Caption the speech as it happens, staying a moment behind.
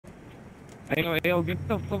Yo, get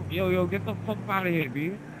the fuck, yo, get the fuck out of here,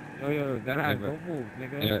 B. Yo, that ass, don't move,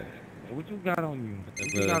 nigga. Yeah. What you got on you?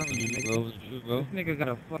 What you got on you, nigga? This nigga got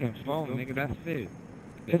a fucking phone, nigga. That's it.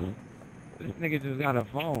 This nigga just got a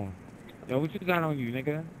phone. Yo, what you got on you,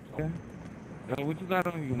 nigga? Yo, what you got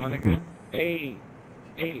on you, my nigga? Hey,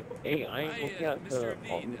 I ain't gonna count to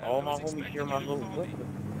all my homies share my little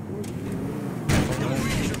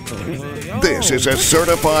This is a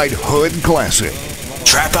certified hood classic.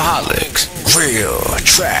 Trapaholics, real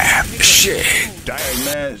trap shit. Hey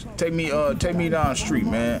man, take me down the street,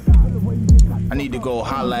 man. I need to go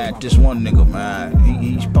holla at this one nigga, man.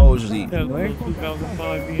 He supposedly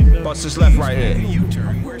bust his left right here.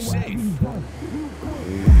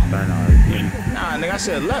 Nah, nigga, I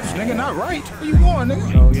said left, nigga, not right. Where you going,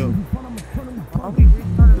 nigga? Yo.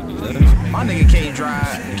 My nigga can't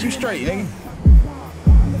drive. Keep straight, nigga.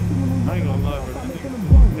 I ain't gonna lie, bro.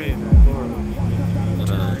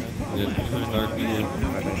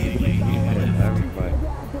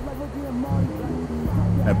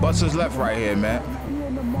 And bust his left right here, man.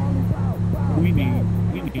 We need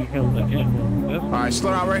help again. Alright,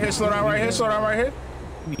 slow down right here.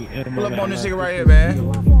 Pull up on this nigga right here, man.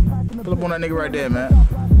 Pull up on that nigga right there, man.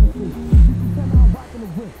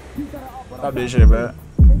 Stop this shit, man.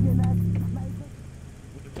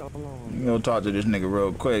 You gonna talk to this nigga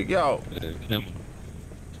real quick. Yo.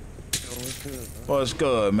 What's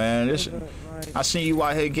good, man? I seen you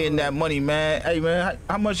out here getting that money, man. Hey, man,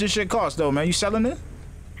 how much this shit cost, though, man? You selling it?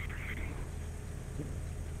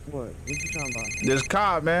 What you talking about? This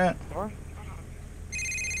car, man. Car?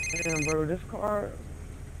 Damn, bro, this car,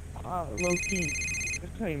 low key,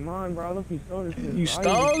 this ain't mine, bro. Look, he stole this shit. You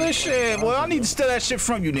stole this shit? Well, I need to steal that shit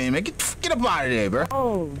from you, then, man. Get up out of there, bro.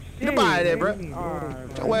 Oh, shit. Get up out of there, bro.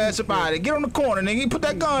 Alright, Your ass up out of there. Get on the corner, nigga. Put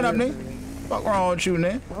that gun up, nigga. Fuck wrong with you,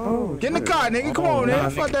 nigga? Oh, Get in the car, nigga. Come on,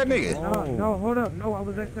 nigga. Fuck that nigga. No, hold up. No, I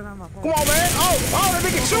was exiting on my phone. Come on, man. Oh, that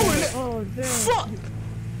nigga shooting it. Oh, damn. Fuck.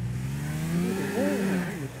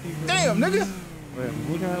 Damn, nigga. Wait,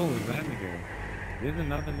 who the hell was that nigga? There's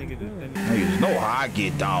another nigga just sitting there. Niggas know how I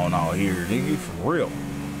get down out here, nigga. For real.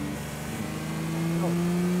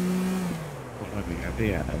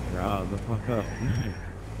 Yeah, the fuck up.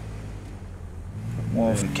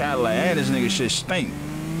 One from Cadillac and this nigga shit stink.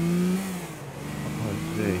 Oh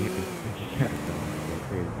shit, he was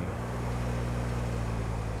crazy.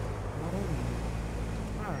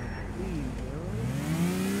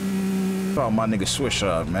 Thought my nigga switch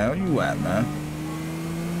up, man. Where you at, man?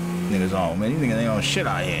 Niggas on, man. These niggas ain't on shit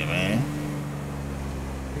out here, man.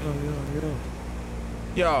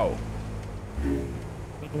 Yo.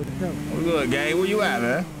 What's good, gang? Where you at,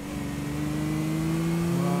 man?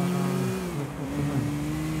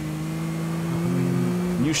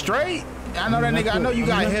 You straight? I know that nigga. I know you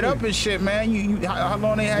got hit up and shit, man. How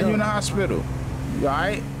long they had you in the hospital? You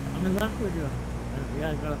alright? I'm in left with you.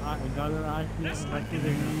 Yeah, I got an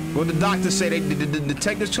ICU. What the doctor say? Did the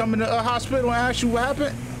detectives come in the hospital and ask you what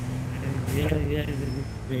happened? Yeah.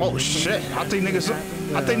 Oh shit! I think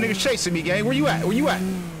niggas chasing me, gang. Where you at? I'm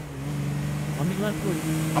in left with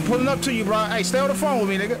you. I'm pulling up to you, bro. Hey, stay on the phone with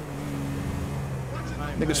me, nigga.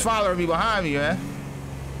 Niggas following me behind me, man.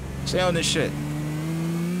 Stay on this shit.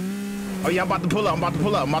 Oh yeah, I'm about to pull up.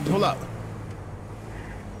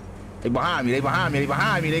 They behind me,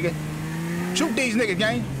 nigga. Shoot these niggas,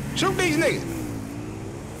 gang. Shoot these niggas.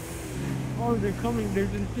 Oh, they're coming.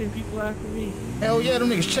 There's insane people after me. Hell yeah, them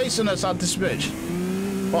niggas chasing us out this bitch.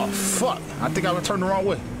 Oh, fuck. I think I turned the wrong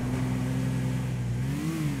way.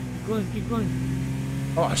 Keep going.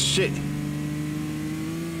 Oh, shit.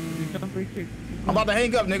 I'm about to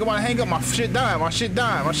hang up, nigga. I'm about to hang up. My shit dying.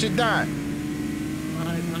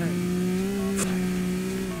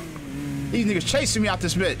 These niggas chasing me out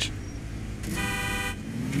this bitch.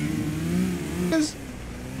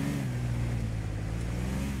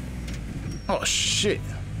 Oh, shit.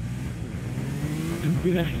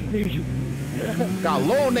 Got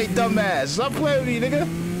low on they dumb ass. Stop playing with me, nigga.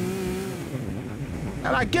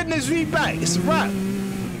 And I get this V back. It's a wrap.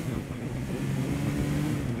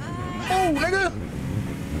 Oh, nigga.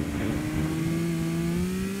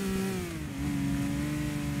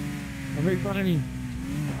 I'm right behind you.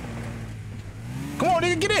 Come on,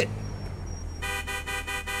 nigga, get it.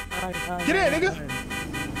 Get in, nigga.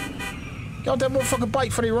 Get out that motherfucking bike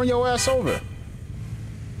before they run your ass over.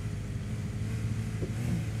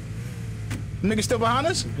 Nigga still behind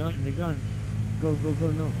us? They're gone. Go,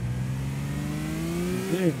 no.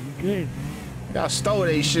 You good. Y'all stole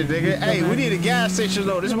that shit, nigga. Hey, we need a gas station,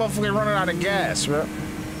 though. This motherfucker running out of gas, bro.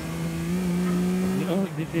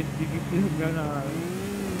 Did you see him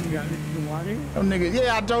got into the water? Them niggas,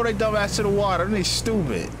 yeah, I throw they dumb ass to the water. They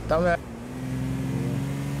stupid. Dumb ass.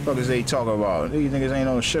 Fuck is they talking about? These niggas ain't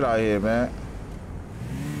on shit out here, man.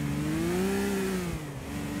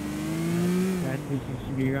 I think you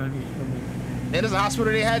should be around here somewhere. And this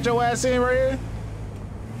hospital they had your ass in right here?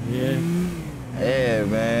 Yeah. Yeah,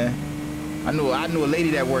 man. I knew a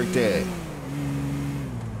lady that worked there.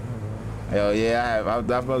 Hell yeah, I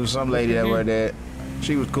was some lady that worked there.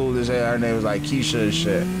 She was cool as hell. Her name was like Keisha and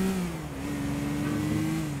shit.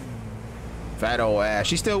 Fat old ass.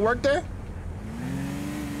 She still work there?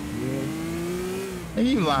 Yeah.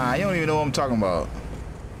 You lying. You don't even know what I'm talking about.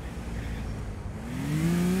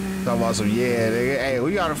 Talking about some, yeah, nigga. Hey,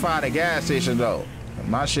 we gotta find a gas station though.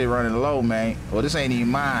 My shit running low, man. Well, this ain't even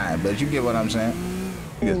mine, but you get what I'm saying.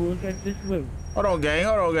 Oh, look at this whip. Hold on, gang.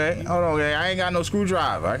 Hold on, gang. Hold on, gang. I ain't got no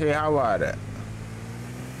screwdriver. I can't hotwire that.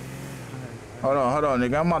 Hold on,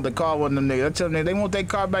 nigga. I'm about to call one of them niggas. I tell them they want their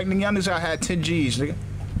car back, nigga. Y'all niggas I had 10 G's, nigga.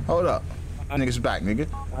 Hold up. Niggas back, nigga.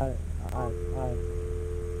 Alright.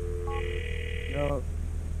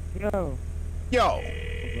 Yo.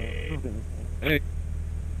 Hey.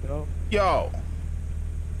 Yo.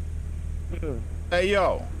 Hey,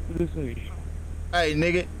 yo. Hey,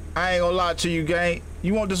 nigga. I ain't gonna lie to you, gang.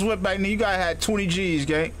 You want this whip back, nigga? You gotta have 20 G's,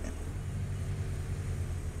 gang.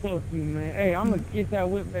 Fuck you, man. Hey, I'm gonna get that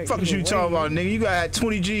whip back. Fuck is you talking about, nigga? You gotta have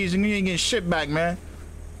 20 G's and you ain't getting shit back, man.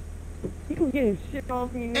 You can get shit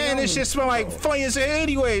off me. And this shit smell like funny as hell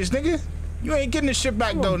anyways, nigga. You ain't getting this shit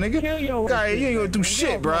back though, nigga. Guy, you ain't gonna do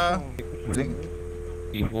shit, bruh.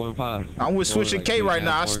 I'm with Switch and K right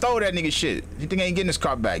now. I stole that nigga shit. You think I ain't getting this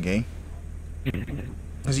car back, gang?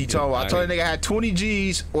 Cause he told I told that nigga I had 20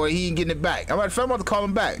 G's or he ain't getting it back. I'm about to call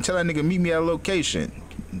him back. Tell that nigga meet me at a location.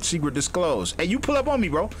 Secret disclosed. Hey, you pull up on me,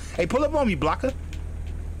 bro. Hey, pull up on me, blocker.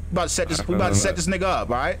 We about to set this nigga up,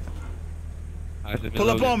 alright? Pull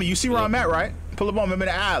up on me. You see where I'm at, right? Pull up on me. I'm in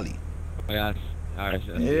the alley.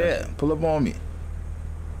 Yeah, pull up on me.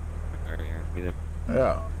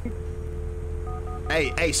 Yeah.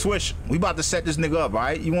 Hey, Swish. We about to set this nigga up,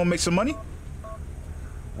 alright? You wanna make some money?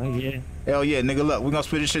 Oh yeah. Hell yeah, nigga. Look, we're gonna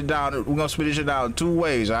split this shit down. We're gonna split this shit down 2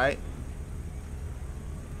 ways, alright?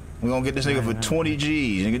 We're gonna get this nigga for 20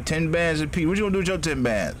 G's. Nigga, 10 bands a piece. What you gonna do with your 10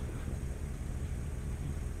 bands?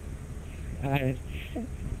 Alright.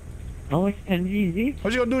 Only 10 G's each?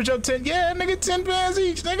 What you gonna do with your 10? Yeah, nigga, 10 bands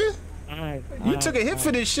each, nigga. Alright. You took a hit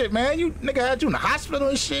for this shit, man. You nigga had you in the hospital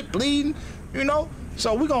and shit, bleeding, you know?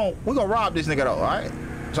 So we gonna rob this nigga though, alright?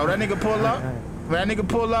 So that nigga pull up. When that nigga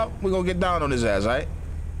pull up, we gonna get down on his ass, alright?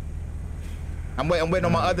 I'm waiting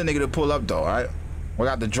on my other nigga to pull up though, alright? We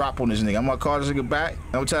got the drop on this nigga. I'm gonna call this nigga back.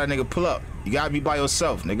 I'm gonna tell that nigga pull up. You gotta be by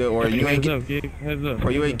yourself, nigga, or you ain't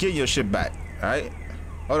getting your shit back, alright?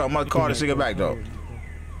 Hold on, I'm gonna call this nigga back though.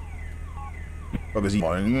 Because you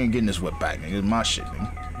ain't getting this whip back, nigga. It's my shit,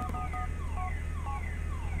 nigga.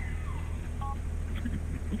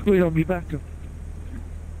 We don't be back. This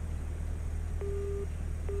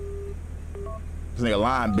nigga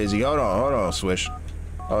line busy. Hold on, Swish.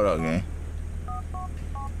 Hold up, gang.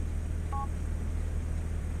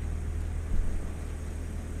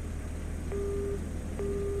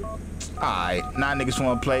 Alright, now niggas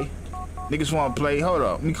wanna play. Niggas wanna play. Hold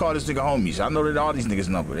up. Let me call this nigga homies. I know that all these niggas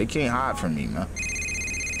number. They can't hide from me, man.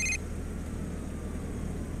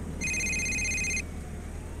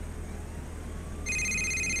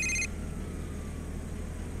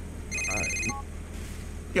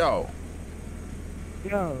 Yo.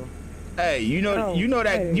 Hey, you know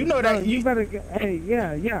that you better get, hey,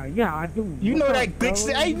 yeah, I do. You know that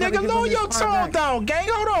glitch. Hey, nigga, lower your tone down, gang.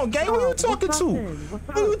 Hold on, gang. Who you talking to?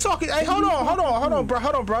 Who you talking? Hey, hold on,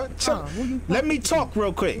 bro. Let me talk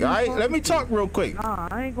real quick, all right? Let me talk real quick. Nah,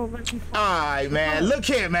 I ain't gonna let you. All right, man. Look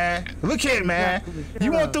here, man.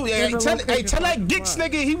 You want to? Hey, tell that Gix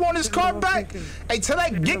nigga he want his car back. Hey, tell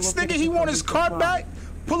that Gix nigga he want his car back.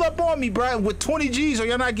 Pull up on me, bro, with 20 G's or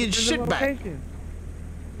you're not getting shit back.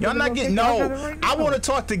 Y'all not getting, no, I want to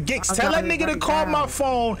talk to Gix. Tell that nigga to call my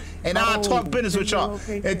phone and I'll talk business with y'all.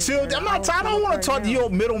 Until, I don't want to talk to your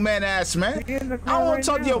middleman ass, man. I don't want to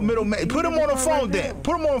talk to your middleman. Put him on the phone then.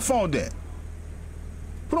 Put him on the phone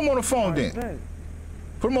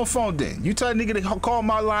then. You tell that nigga to call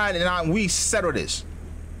my line and we settle this.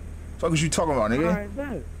 Fuck is you talking about,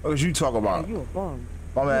 nigga? What is you talking about? You a bum.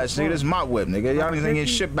 Bum ass nigga, this is my whip, nigga. Y'all niggas ain't getting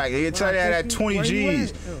shit back. Nigga, tell that 20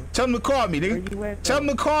 G's. Tell him to call me, nigga. Tell him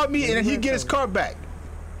to call me and then he get his car back.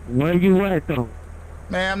 Where you at, though?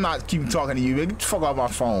 Man, I'm not keeping talking to you, man. Get the fuck off my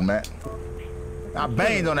phone, man. I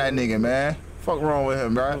banged on that nigga, man. Fuck wrong with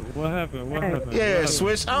him, bro. What happened? Yeah,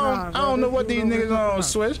 Switch. I don't know what these niggas on,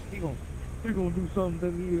 Switch. We gonna do something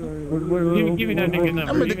to me. Give me that nigga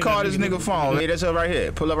number. I'm gonna call this nigga phone. Hey, that's up right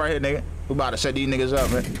here. Pull up right here, nigga. We about to set these niggas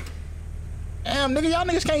up, man. Damn, nigga, y'all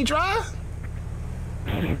niggas can't drive?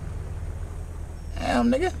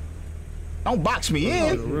 Damn, nigga. Don't box me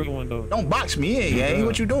in. Don't box me in, gang.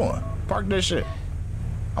 What you doing? Park that shit.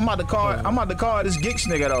 I'm about to call this Geeks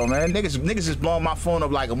nigga though, man. Niggas is blowing my phone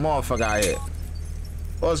up like a motherfucker out here.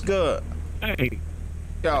 What's good? Hey.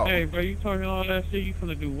 Yo. Hey, bro, you talking all that shit? You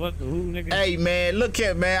finna do what to who, nigga? Hey, man, look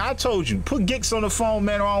here, man. I told you, put Geeks on the phone,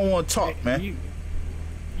 man, or I don't want to talk, man.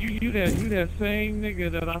 You that same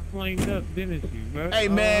nigga that I flamed up, didn't you, bro? Hey,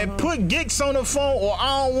 man, put Geeks on the phone, or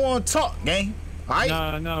I don't want to talk, gang. All right?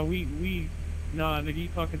 Nah, nigga, he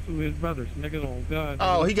talking to his brothers, nigga, on God.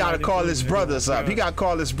 Oh, he gotta call his brothers up. He gotta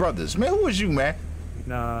call his brothers. Man, who is you, man?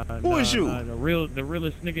 Who is you? The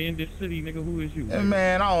realest nigga in this city, nigga. Who is you? Hey,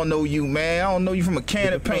 man, I don't know you, man. I don't know you from a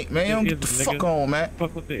can of paint, man. Don't get the fuck on, man.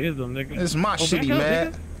 Fuck with the ism, nigga. It's my city,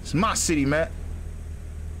 man. It's my city, man.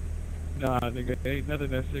 Nah, nigga, ain't none of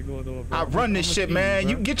that shit going on, bro. I run this shit, man.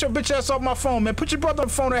 You get your bitch ass off my phone, man. Put your brother on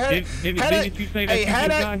the phone and had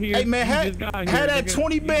that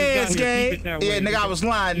 20 bands, gang. Yeah, nigga, I was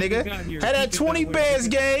lying, nigga. Had that 20 bands,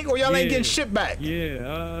 gang, or y'all ain't getting shit back.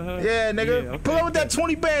 Yeah, nigga. Pull up with that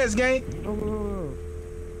 20 bands, gang.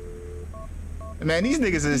 Man, these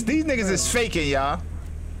niggas is faking, y'all.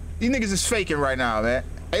 These niggas is faking right now, man.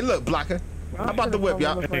 Hey, look, Blocker. How about the whip,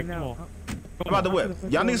 y'all? How about the whip?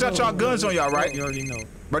 Y'all niggas got y'all guns on y'all, right? You already know.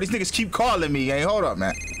 Bro, these niggas keep calling me, gang. Hold up,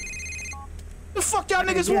 man. The fuck y'all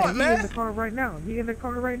niggas want, man? He in the car right now. He in the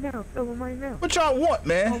car right now. Tell him right now. What y'all want,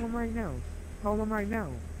 man? Call him right now. Call him right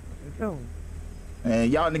now. Tell him.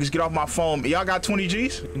 Man, y'all niggas get off my phone. Y'all got 20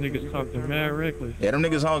 G's? Niggas talking mad reckless. Yeah, them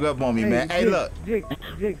niggas hung up on me, man. Hey, look.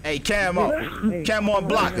 Hey, Camo. Camo and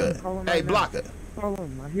Blocker. Hey, Blocker. Call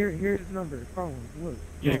him. Here's his number. Call him. Look.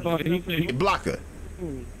 Yeah, call him. Hey, Blocker.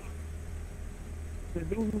 The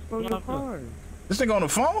dude who stole your car. This nigga on the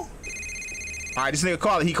phone? All right, this nigga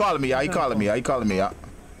calling. He calling me, y'all. He calling me, y'all.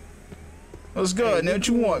 What's good, man? What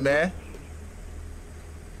you want, man?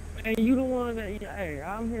 Hey, you the one that, hey,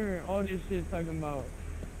 I'm hearing all this shit talking about,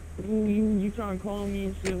 you trying to call me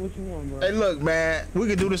and shit, what you want, bro? Hey, look, man, we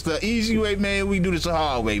can do this the easy way, man, we can do this the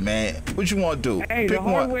hard way, man. What you want to do? Hey, pick the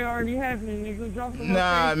hard one. way already happening, nigga. Drop the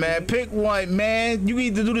Nah, man, pick one, man. You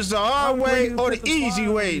either do this the hard way or the easy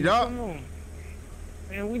way, dog. Come on.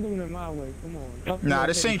 Man, we doing it my way, come on. Nah,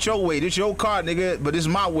 this ain't your way, this your car, nigga, but this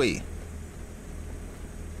my way.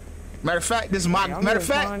 Matter of fact, this is my. Hold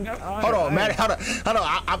on.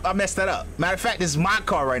 I messed that up. Matter of fact, this is my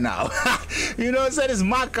car right now. You know what I'm saying? This is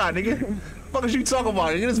my car, nigga. What is you talking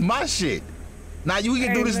about? Nigga? This is my shit. Now you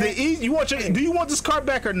can do this the easy. You want your? Do you want this car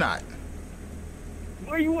back or not?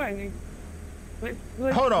 Where you at,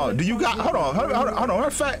 nigga? Hold on. Do you got? Hold on. Matter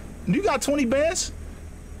of fact, do you got 20 bands?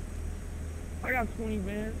 I got 20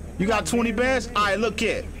 bands. You got 20 bands? All right, look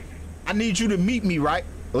here. I need you to meet me, right?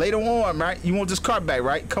 Later on, right? You want this car back,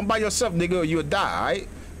 right? Come by yourself, nigga, or you'll die,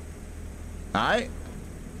 alright?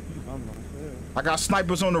 I got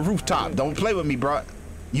snipers on the rooftop. Don't play with me, bro.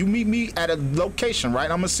 You meet me at a location, right?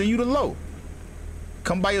 I'm gonna send you the low.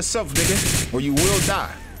 Come by yourself, nigga, or you will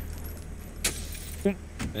die.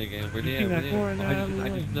 Again,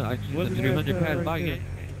 I just know 300 pads by it.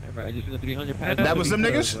 I just know 300 pads. That was them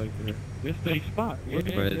niggas? This big spot.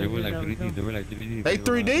 They were like 3D. They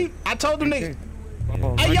 3D? I told them niggas.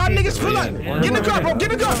 Hey, y'all niggas pull up. Get in the car, bro.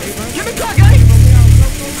 Get in the car. Get in the car, gang.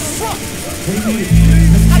 Fuck.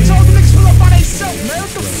 I told the niggas pull up by themselves, man.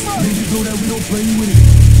 What the fuck?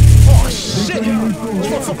 Oh, shit. This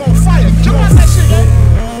motherfucker on fire. Jump out that shit, man.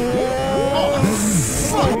 Oh,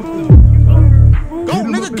 fuck. Go,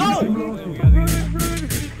 nigga, go.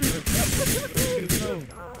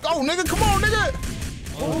 Go, nigga. Come on, nigga.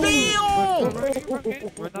 Damn!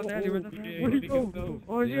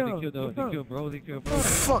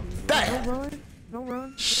 Fuck that! Don't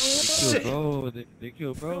run. Shit! They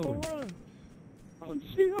killed bro.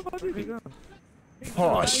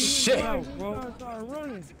 Oh shit!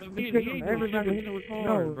 Everybody hit him with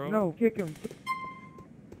cars, bro. No, kick him.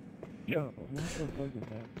 Yo, what the fuck is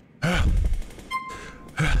that?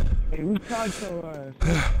 Hey, we tried so hard.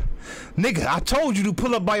 Nigga, I told you to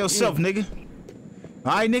pull up by yourself, nigga.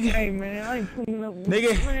 Alright, nigga. Hey man, I ain't pulling up.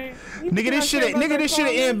 Nigga, this shit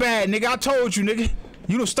end bad, nigga. I told you, nigga.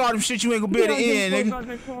 You done start some shit you ain't gonna be able to end,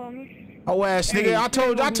 nigga. Oh ass, nigga. I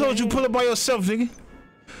told you pull up by yourself, nigga.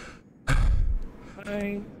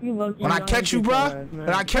 When I catch you, bro, when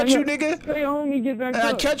I catch you, nigga, and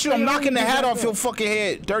I catch you, I'm knocking the hat off your fucking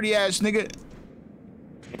head, dirty ass nigga.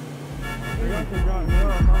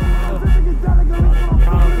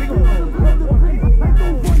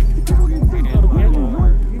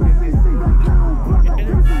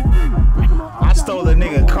 I stole a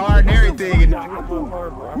nigga car and everything.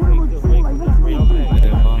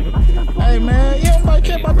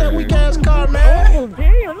 Nobody care about that weak ass car, man. Oh,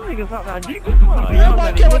 damn, them niggas talking about Jeep.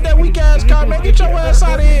 Nobody care about that weak ass car, man. Get your ass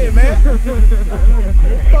out of here, man.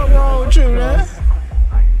 Fuck wrong with you, man?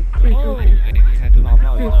 What's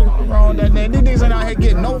wrong with that nigga? These niggas ain't out here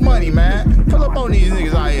getting no money, man. Pull up on these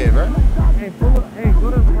niggas out here, bro. Hey, pull up. Hey, go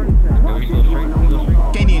to the party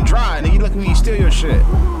track. Can't even drive, nigga. You look at me, you steal your shit.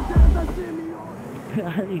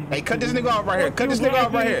 Hey, cut this nigga off right here. Cut this nigga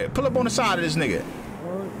off right here. Pull up on the side of this nigga.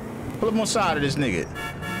 Pull up on the side of this nigga.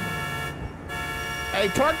 Hey,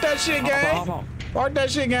 park that shit, gang. Park that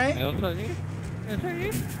shit, gang.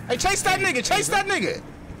 Hey, chase that nigga. Chase that nigga.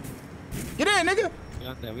 Get in, nigga.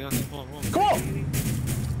 Come on.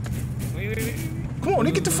 Come on,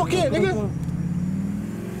 nigga. Get the fuck in, nigga.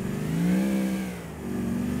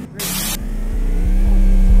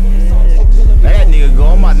 That nigga go.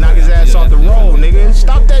 I'm about to knock his ass off the road, nigga.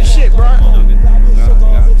 Stop that shit, bro.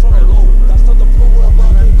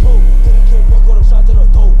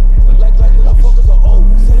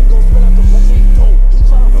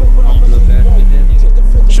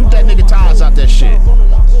 Shoot that nigga tires out that shit.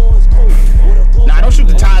 Nah, don't shoot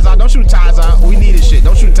the tires out. Don't shoot the tires out. We need this shit.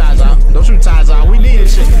 Don't shoot the tires out. Don't shoot the tires out. We need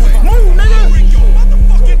this shit. Move, nigga.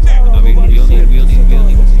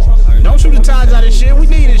 Don't shoot the tires out of this shit. We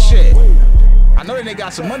need this shit. I know that they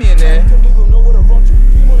got some money in there.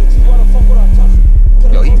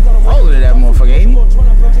 Yo, he rolling to that motherfucker, ain't he?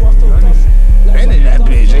 Ain't in that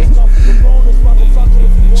bitch, ain't he?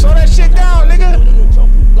 Slow that shit down, nigga.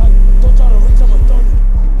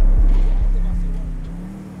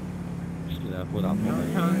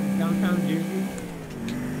 Downtown Jersey.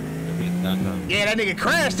 Yeah, that nigga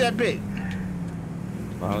crashed that bitch.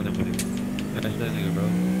 Wow, that's that nigga, bro.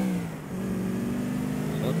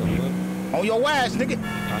 What the fuck? On your ass, nigga.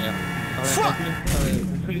 Fuck.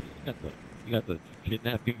 You got the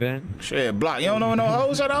kidnapping van? Shit, block. You don't know no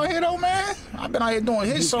hoes out here though, man. I've been out here doing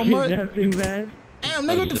hits so much. Damn,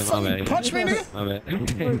 nigga, what the fuck? You punch me, nigga? My bad.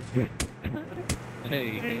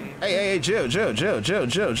 Hey, chill. Hey,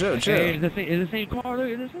 is the same car?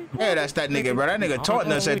 Is the same car? Yeah, that's that nigga, bro. That nigga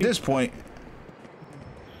taunting us at this point.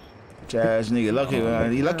 Ass nigga,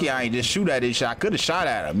 lucky I ain't just shoot at this shit. I could have shot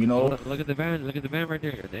at him, you know. Look at the van. Look at the van right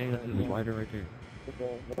there. Dang, that's a wider right there.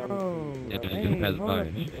 Oh,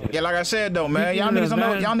 Yeah, like I said though, man. Y'all niggas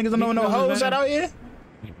don't know no hoes out here.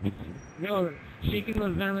 Yo, shaking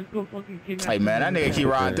those van, let's go fucking kidnap. Hey man, that nigga keep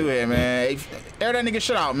riding through here, man. Hey, air that nigga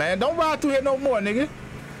shit out, man. Don't ride through here no more, nigga.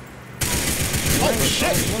 Oh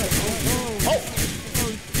shit! Oh!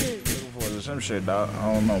 Some shit, dog.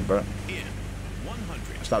 I don't know, bro.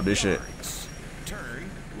 Stop this shit. Turn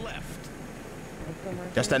left.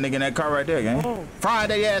 That's that nigga in that car right there, gang. Fry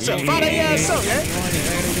that ass up. Fry that ass up, gang.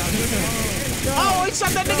 Oh, he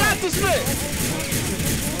shot that nigga out this bitch.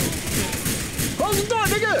 Close the door,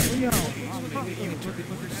 nigga.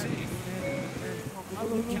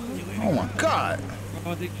 Oh my god.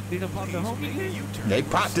 They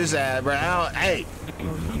popped his ass, bro. Hey,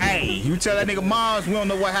 you tell that nigga moms we don't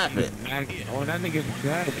know what happened. Oh, that nigga's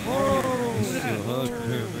dead.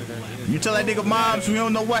 You tell that nigga moms we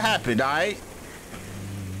don't know what happened, alright?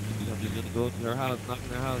 Just gonna go to their house, knock on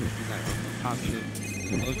their house,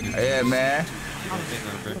 Yeah, man.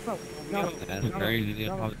 That's crazy.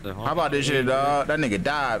 How about this shit, dog? That nigga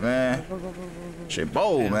died, man. Shit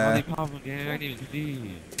bold, man.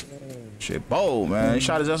 Shit bold, man. He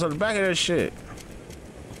shot his ass on the back of that shit.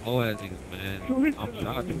 Oh, that nigga, man. I'm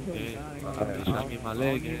shocked, man. He shot me in my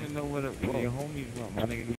leg. I didn't know where your homies from, my nigga.